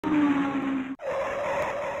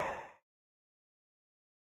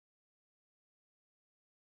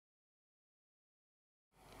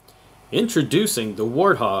Introducing the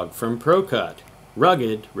Warthog from ProCut.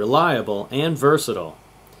 Rugged, reliable, and versatile.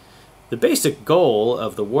 The basic goal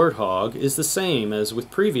of the Warthog is the same as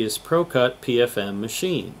with previous ProCut PFM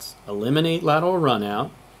machines. Eliminate lateral runout,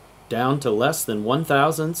 down to less than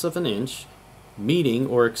 1/1000th of an inch, meeting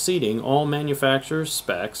or exceeding all manufacturer's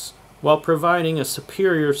specs, while providing a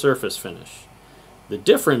superior surface finish. The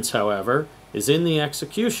difference, however, is in the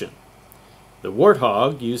execution. The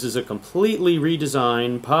Warthog uses a completely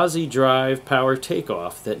redesigned posi drive power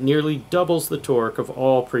takeoff that nearly doubles the torque of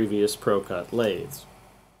all previous ProCut lathes.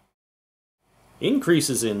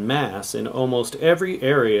 Increases in mass in almost every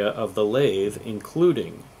area of the lathe,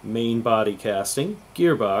 including main body casting,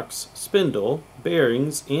 gearbox, spindle,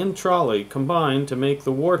 bearings, and trolley, combine to make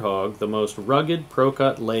the Warthog the most rugged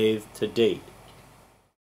ProCut lathe to date.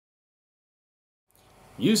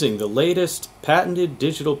 Using the latest patented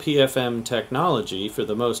digital PFM technology for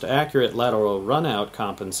the most accurate lateral runout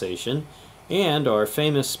compensation and our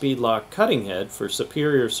famous speed-lock cutting head for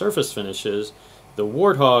superior surface finishes, the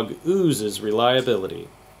Warthog oozes reliability.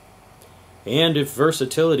 And if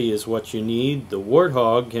versatility is what you need, the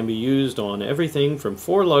Warthog can be used on everything from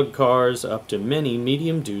 4-lug cars up to many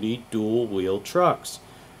medium-duty dual-wheel trucks.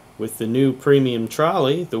 With the new premium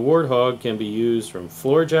trolley, the Warthog can be used from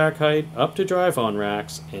floor jack height up to drive-on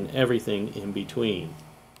racks and everything in between.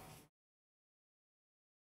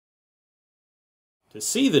 To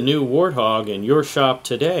see the new Warthog in your shop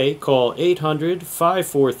today, call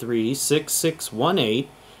 800-543-6618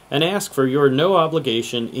 and ask for your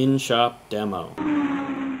no-obligation in-shop demo.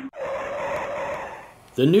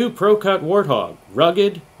 The new ProCut Warthog,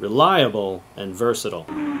 rugged, reliable, and versatile.